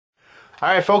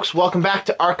Alright folks, welcome back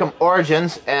to Arkham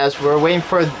Origins as we're waiting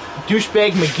for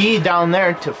douchebag McGee down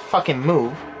there to fucking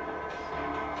move.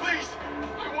 Please,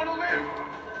 I want to live.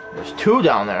 There's two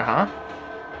down there, huh?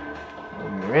 I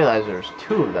didn't realize there's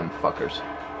two of them fuckers.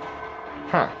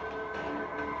 Huh.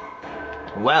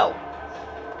 Well.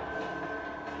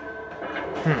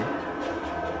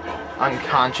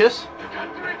 Unconscious. I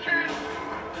got 3 kids.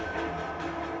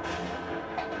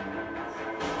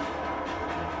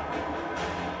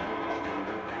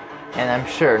 And I'm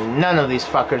sure none of these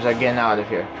fuckers are getting out of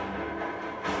here.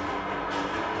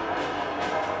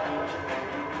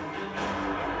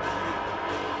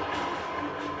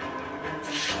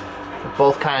 They're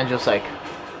both kind of just like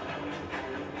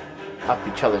up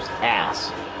each other's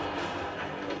ass.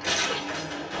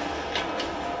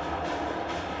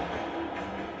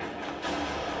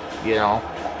 You know?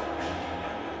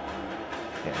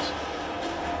 Yes.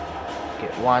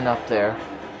 Get one up there.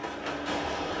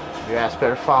 Your ass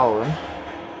better follow him.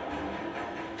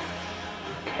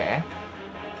 Okay.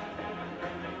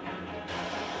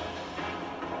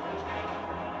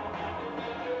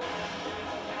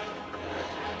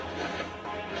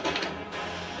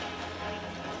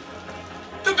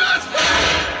 The best.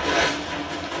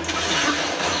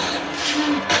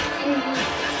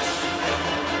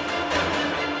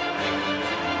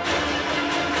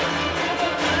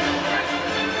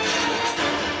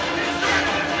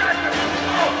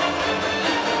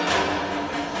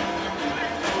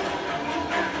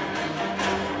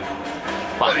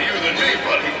 Better you than me,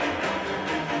 buddy.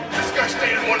 This guy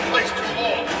stayed in one place too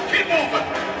long. Keep moving.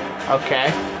 Okay.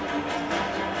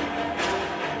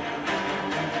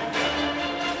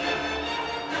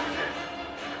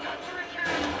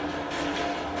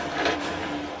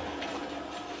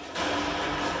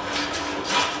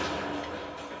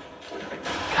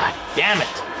 God damn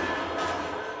it.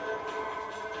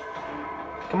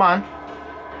 Come on.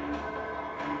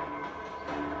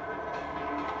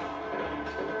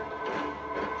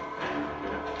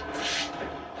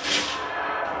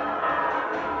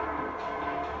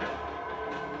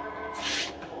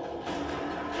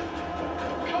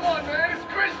 Come on, man. It's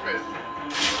Christmas.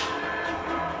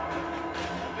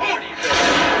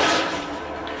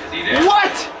 Is he there?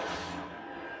 What?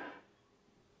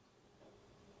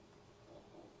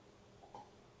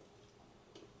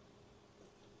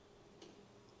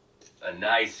 A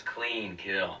nice, clean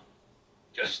kill.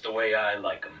 Just the way I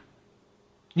like 'em.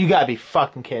 You gotta be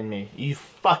fucking kidding me. You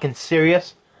fucking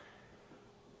serious?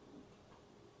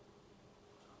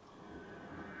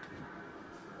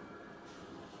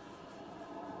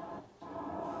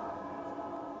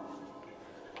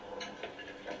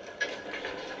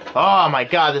 Oh my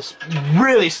god, this is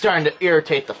really starting to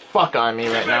irritate the fuck out of me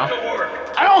right now. To work.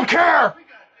 I don't care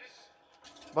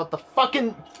about the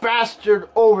fucking bastard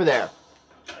over there.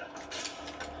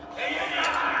 Hey,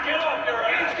 get off your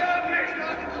ass. He's got me. He's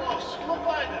got me close. We'll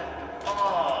find him.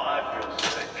 Oh, I feel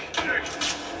sick.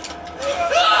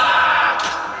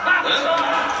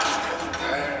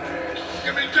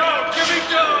 Give me dough. Give me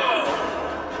dough.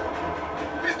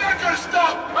 He's not gonna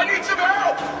stop. I need some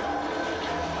help.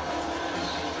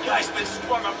 Guy's been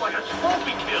strung up like a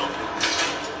trophy kill.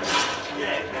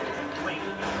 Yeah, wait.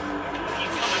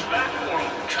 Keep coming back for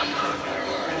him. Come on.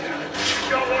 You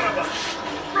got one of us.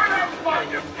 Run out and find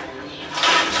him.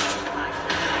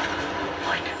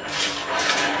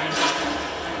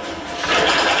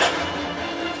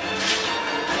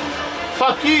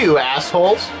 Fuck you, you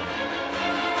assholes.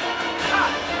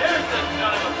 There's the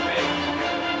son of a bitch.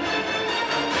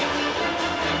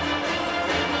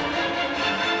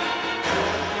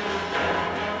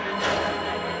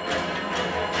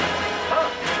 Huh,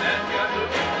 that got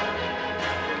moving.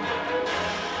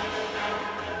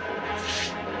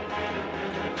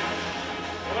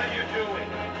 What are you doing?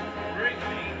 Bring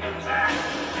me back.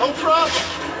 No problem.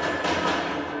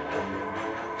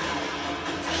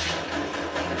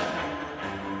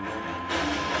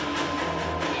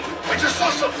 I just saw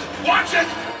something. Watch it.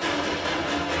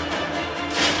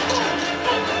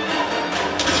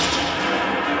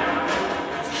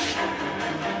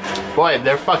 Boy,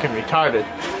 they're fucking retarded.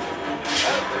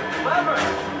 Clever.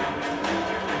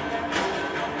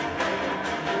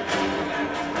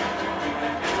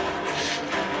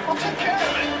 I'll take care of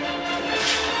it.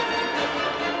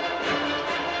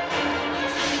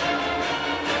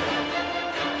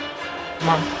 Come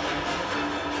on.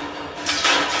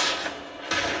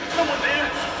 Someone there?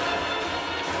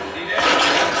 Is he there?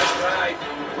 That's right.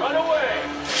 Run away.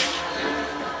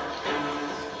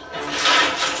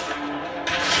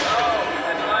 Oh,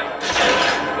 that's right.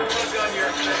 The look on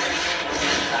your face.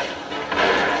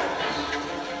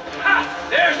 Ha!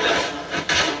 There's the...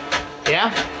 Yeah?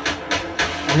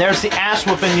 And there's the ass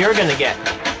whooping you're gonna get.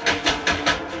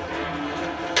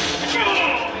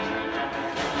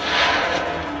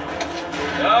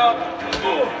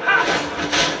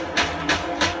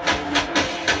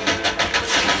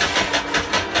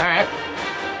 Alright.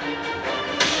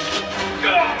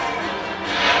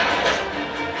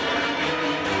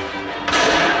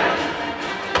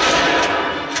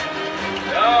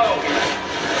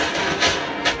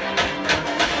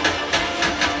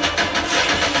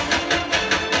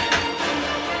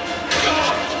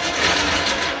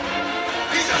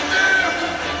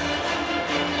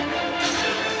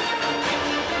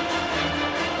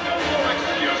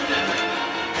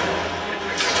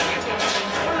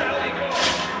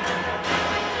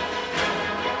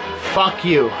 Fuck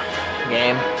you,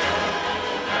 game.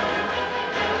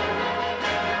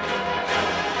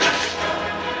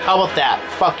 How about that?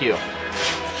 Fuck you.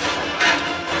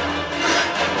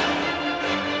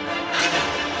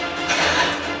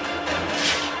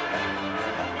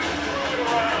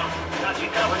 Got you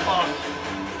covered, boss.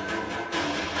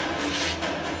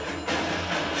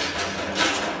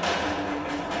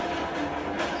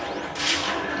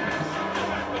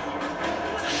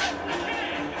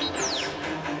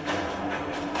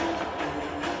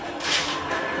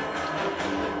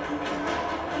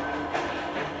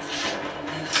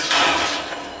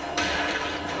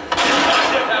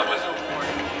 That was a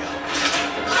warning.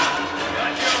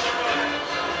 Got you on the run.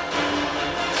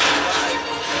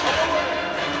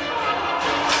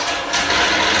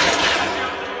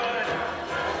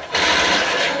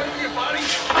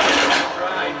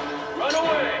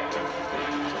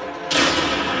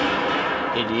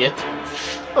 Idiot.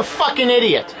 A fucking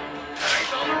idiot.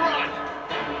 He's on the run.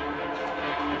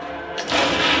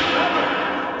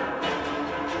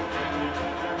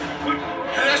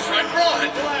 Yeah, that's right, run!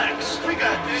 Relax. We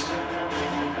got this.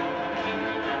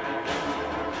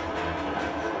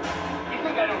 You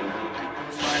think I don't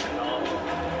find it all?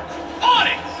 On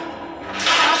it!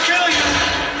 I'll kill you!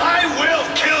 I will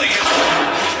kill you!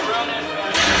 Around that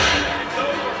time. It's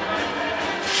over, my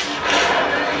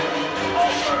man.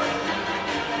 Over.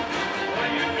 What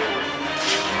are you doing?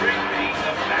 Bring me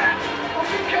the bat. I'll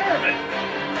take care of it.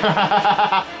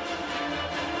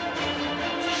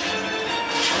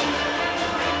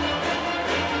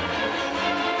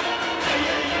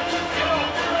 Get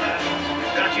over that.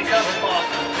 Got you covered, boss.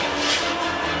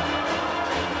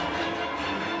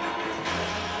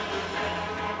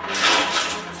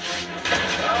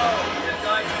 Oh, you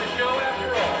liked the show after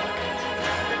all.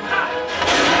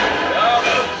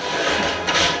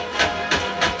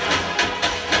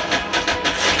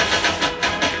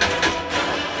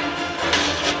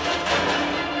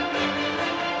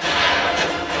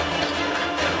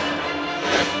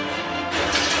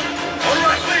 All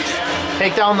right, please!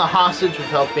 Take down the hostage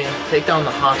without being... Take down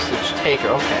the hostage taker,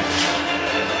 okay.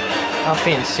 Not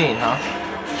being seen, huh?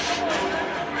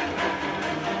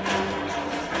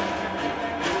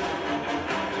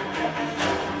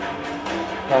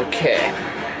 Okay.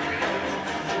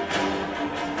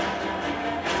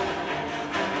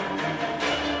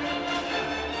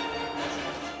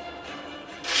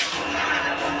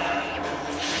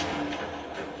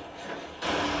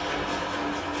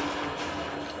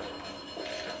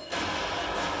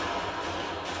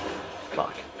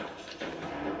 Fuck.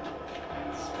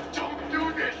 Don't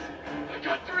do this! I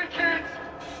got 3 kids!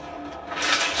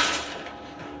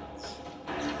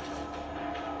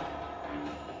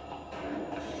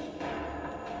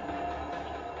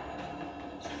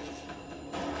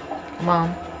 Come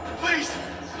on. Please!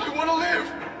 I want to live!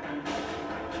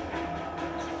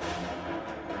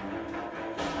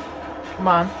 Come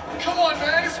on. Come on,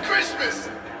 man! It's Christmas!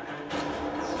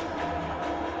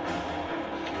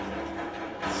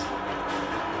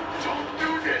 Don't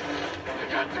do this! I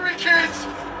got 3 kids!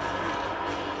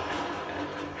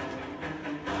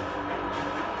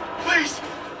 Please!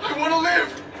 I want to live!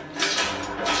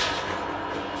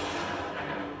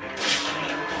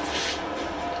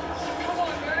 Come on,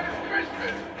 man! It's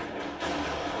Christmas!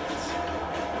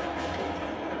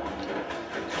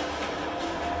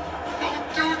 Don't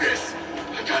do this!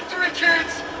 I got 3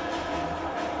 kids!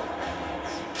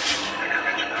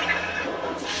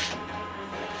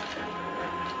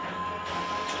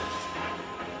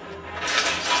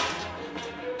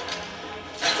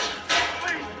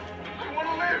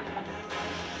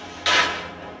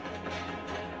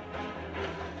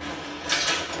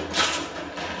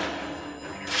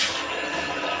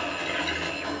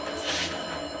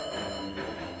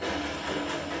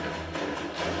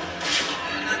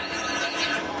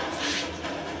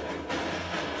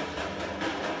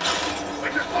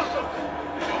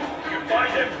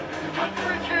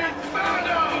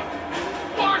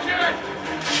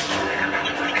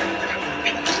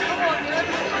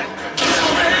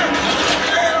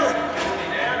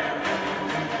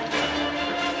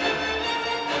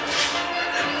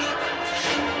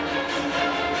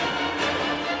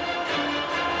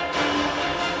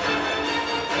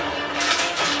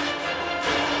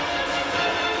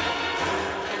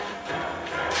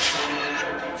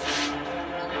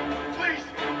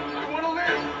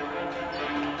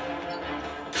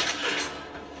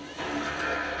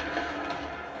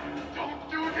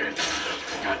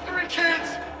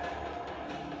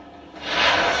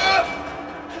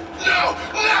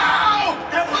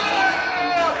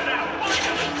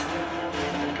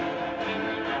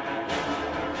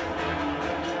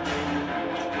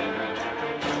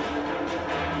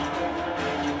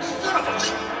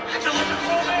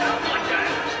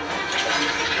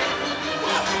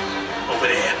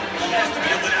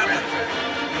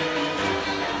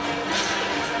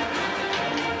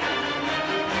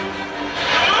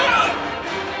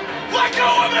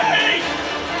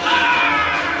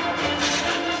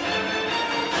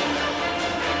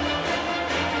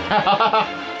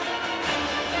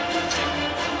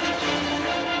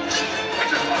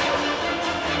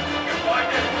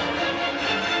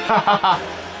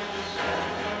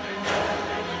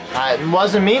 It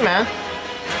wasn't me, man.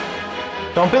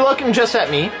 Don't be looking just at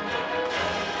me.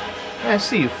 I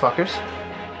see you fuckers.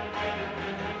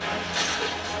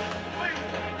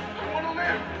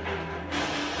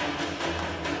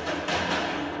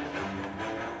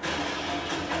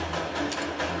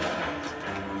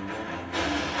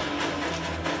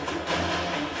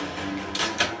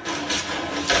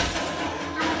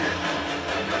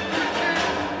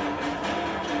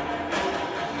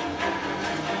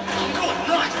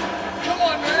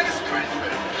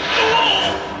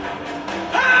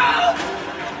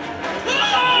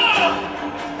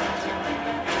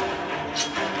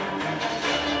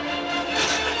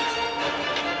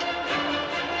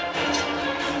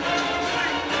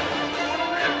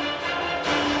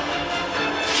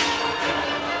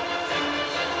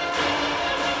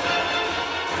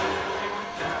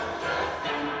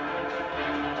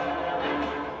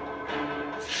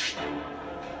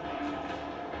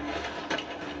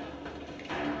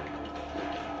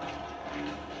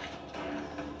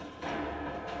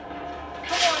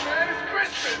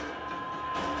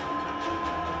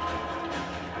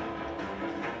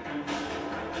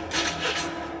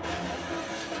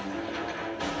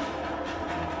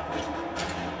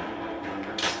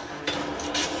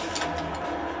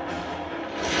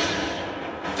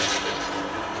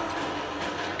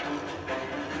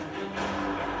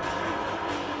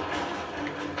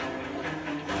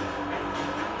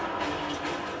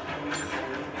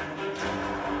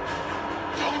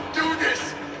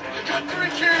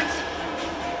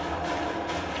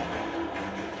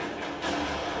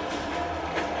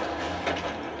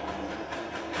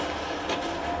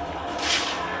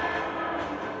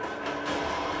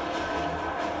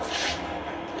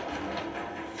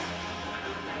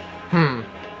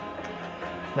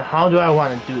 Now how do I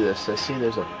want to do this? I see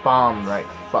there's a bomb right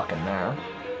fucking there.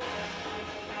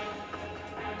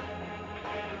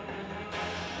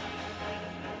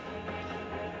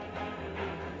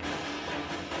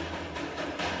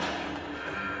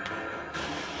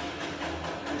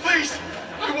 Please!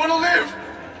 I want to live!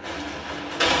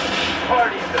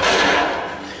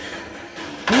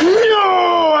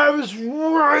 No! I was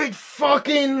right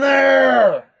fucking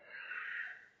there!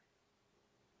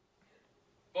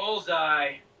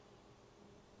 Bullseye.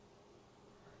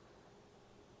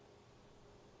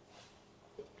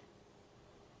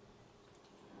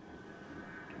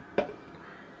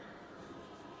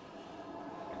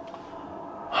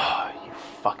 You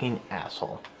fucking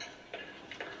asshole.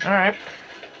 Alright.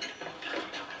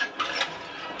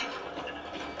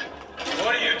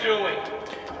 What are you doing?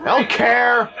 I don't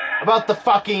care about the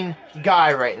fucking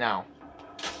guy right now.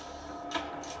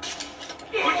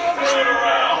 Quit screwing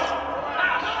around.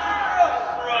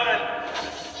 Run.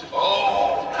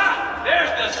 Oh! Ha!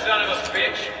 There's the son of a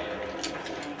bitch.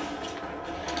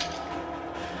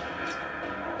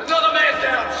 Another man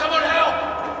down! Someone help!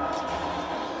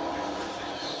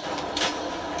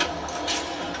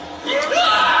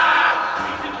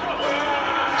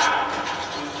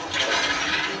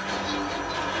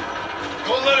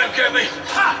 Don't let him get me!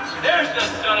 Ha! There's the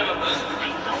son of a bitch.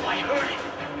 No, I heard him.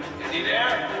 Is he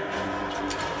there?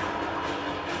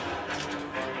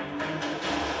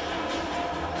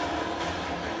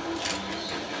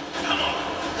 Come on!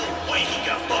 No way he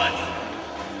got button!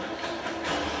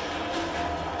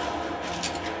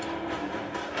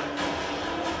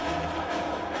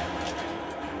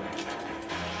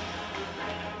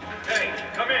 Hey,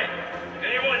 come in.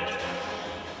 Anyone?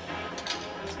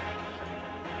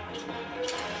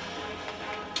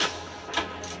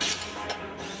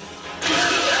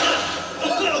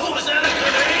 Was that a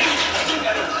grenade?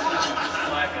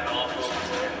 Slacking off over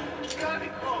there. It's gotta be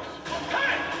close.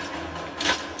 Hey!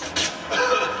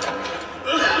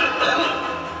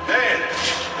 Man,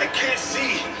 I can't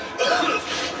see.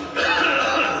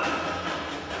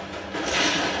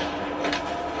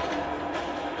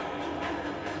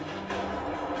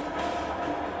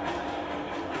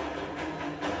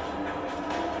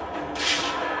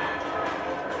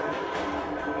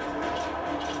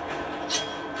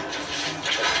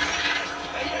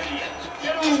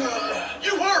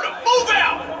 You heard him! Move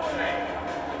out!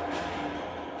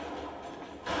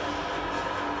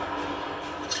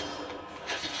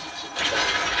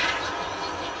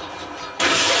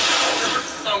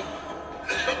 Some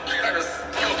kind of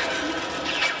smoke.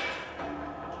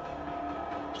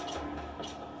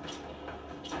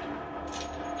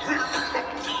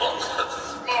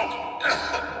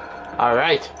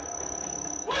 Alright.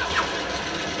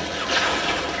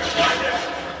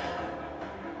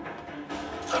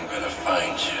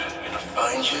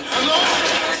 shit. Hello?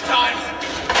 It's time.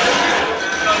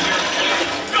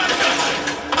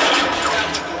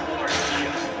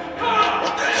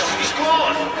 What the hell? He's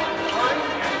gone.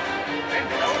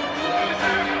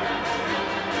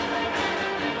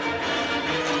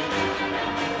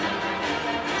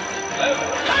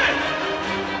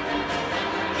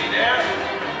 Is he there?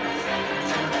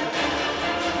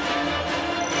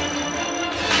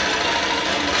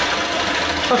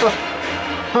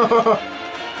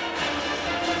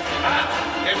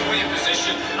 Gave away your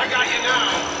position. I got you now.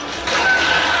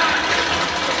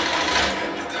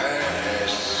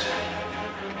 Yes.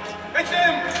 It's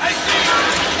him. I see him.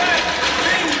 That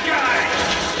big guy.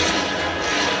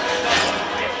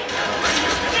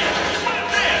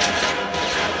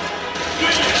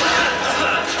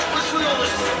 What's with all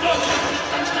this smoke?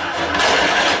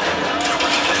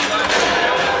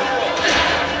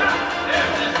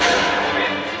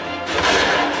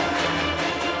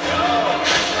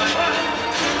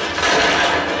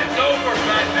 It's over,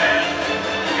 Batman.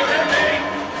 You hear me?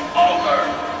 Over.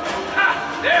 Ha!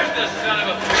 There's the son of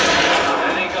a bitch. I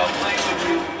think I'll play with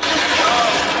you.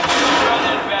 Oh,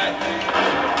 running, Batman.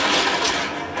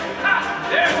 Ha!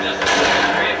 There's the son of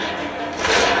a bitch.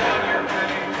 On your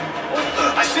face. What the?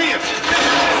 I see him.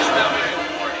 Smell me a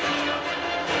warning shot.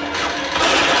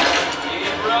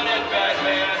 Keep running,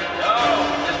 Batman. No,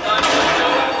 it's not gonna go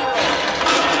after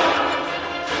all.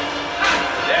 Ha!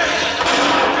 There's the son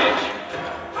of a bitch.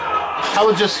 That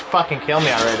would just fucking kill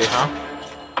me already, huh?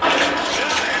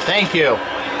 Thank you.